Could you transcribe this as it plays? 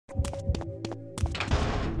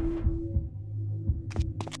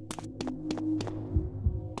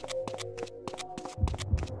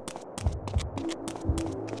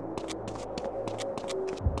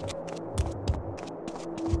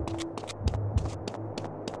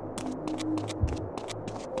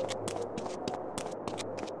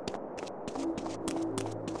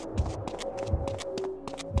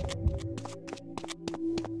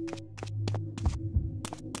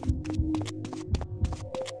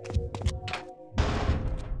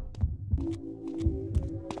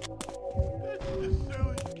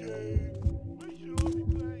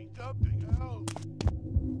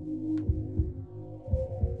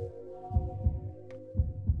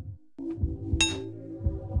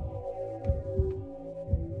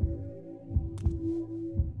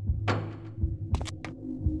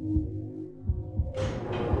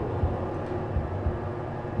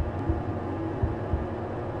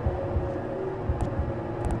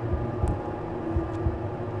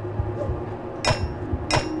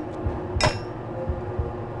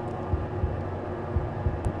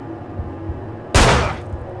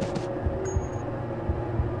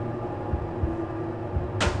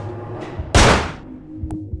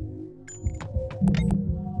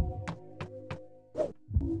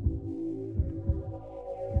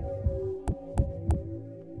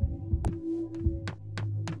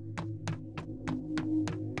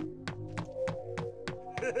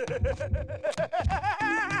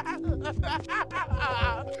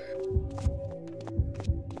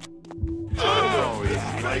Oh,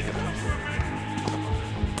 he's like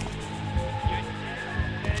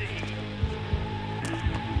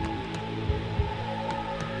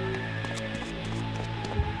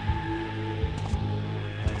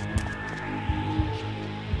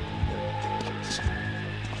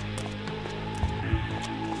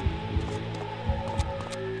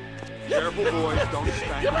careful, boys. Don't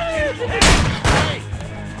spank my ankle. Hey!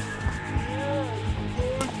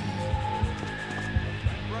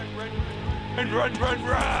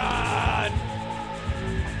 Run!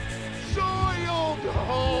 Soiled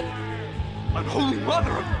home! Unholy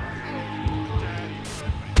mother of...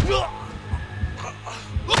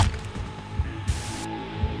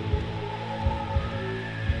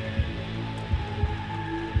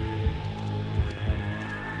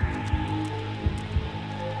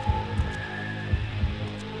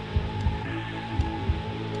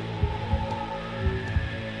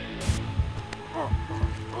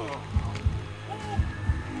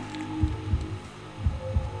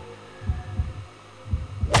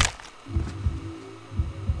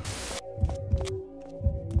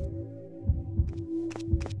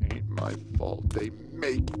 My fault. They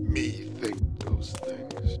make me think those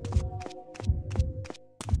things.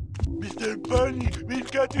 Mr. Bunny, we've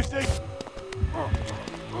got to say...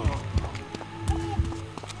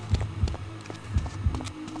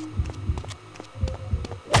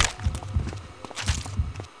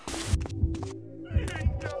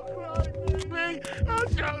 I'll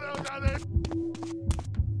show those others!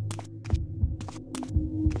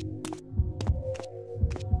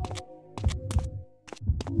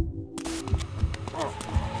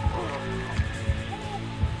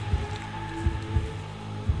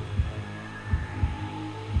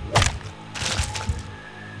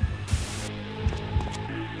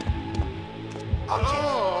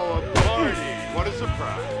 Oh, a party! What a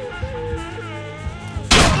surprise!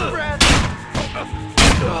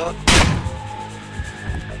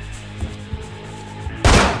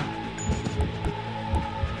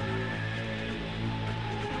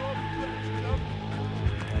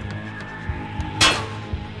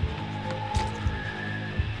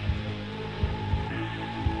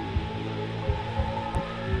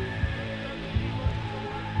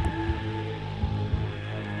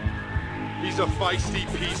 He's a feisty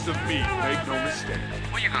piece of meat, make no mistake.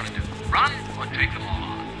 What are you gonna do? Run or take them all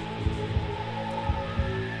on?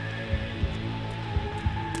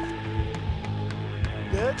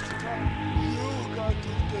 Next time, you got to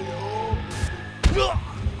stay home.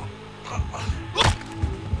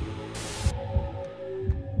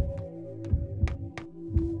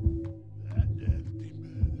 That nasty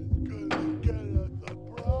man is gonna get a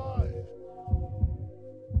surprise.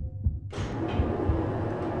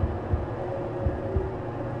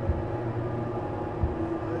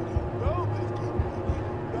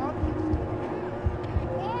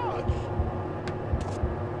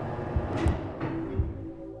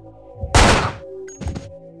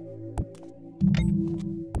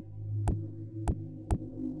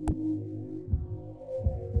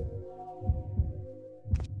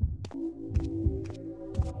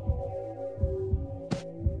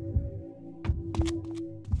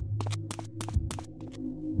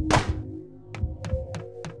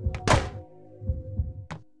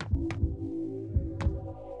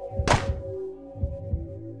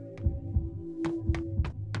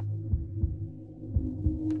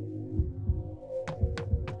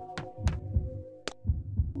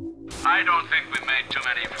 I don't think we made too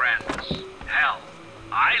many friends. Hell,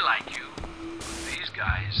 I like you. These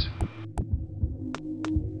guys...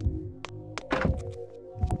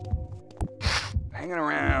 Hanging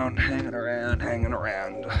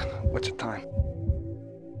around. What's the time?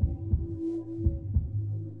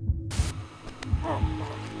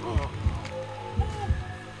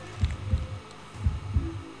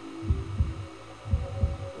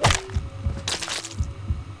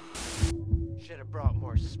 Should have brought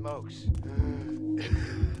more smokes.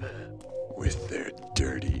 With their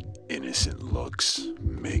dirty, innocent looks,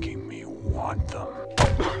 making me want them.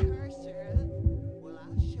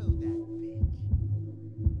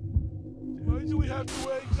 Why do we have to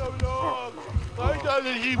wait so long? Why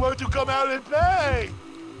doesn't he want to come out and play?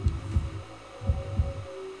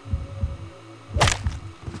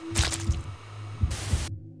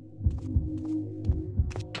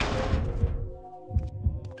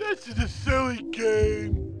 This is a silly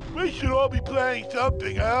game. We should all be playing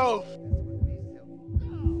something else.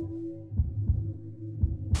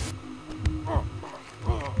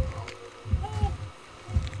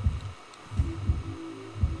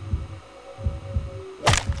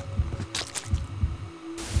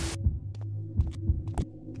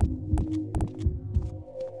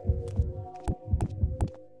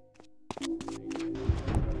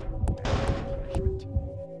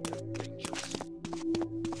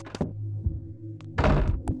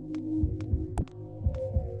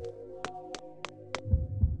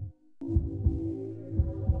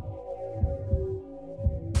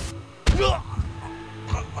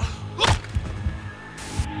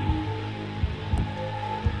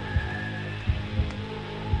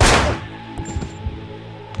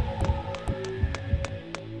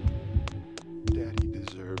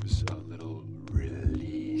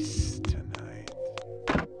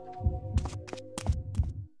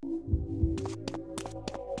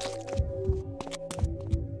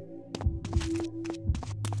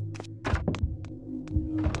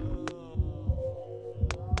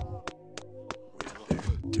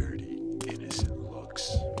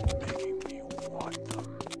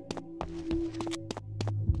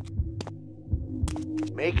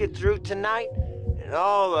 make it through tonight, and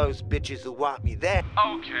all those bitches who want me there.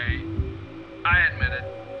 Okay, I admit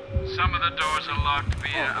it. Some of the doors are locked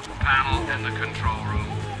via a panel in the control room.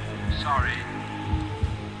 Sorry.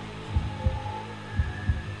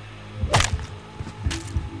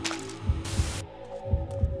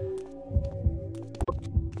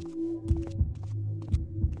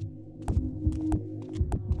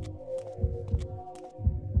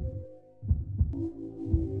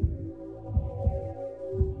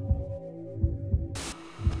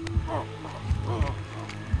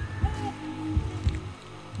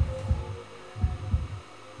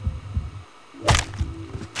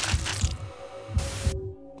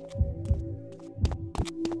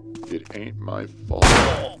 It ain't my fault.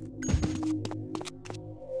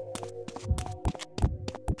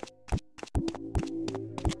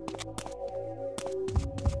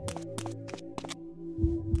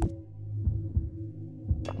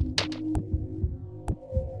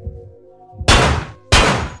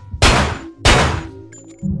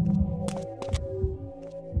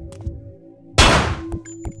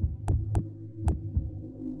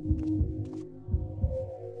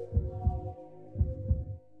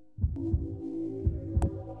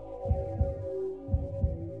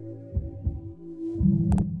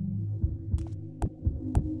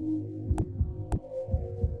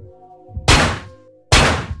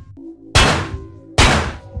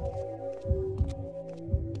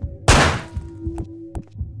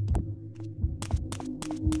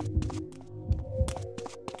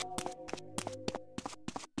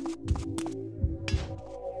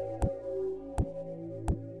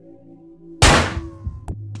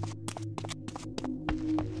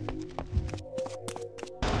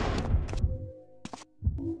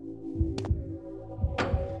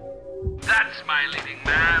 That's my leading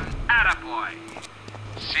man, attaboy.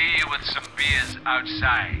 See you with some beers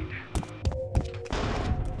outside.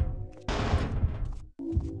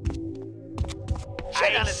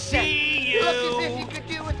 I see you! Look as if you could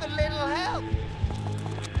do with a little help.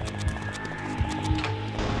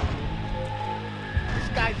 This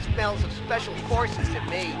guy smells of special forces to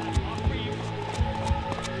me.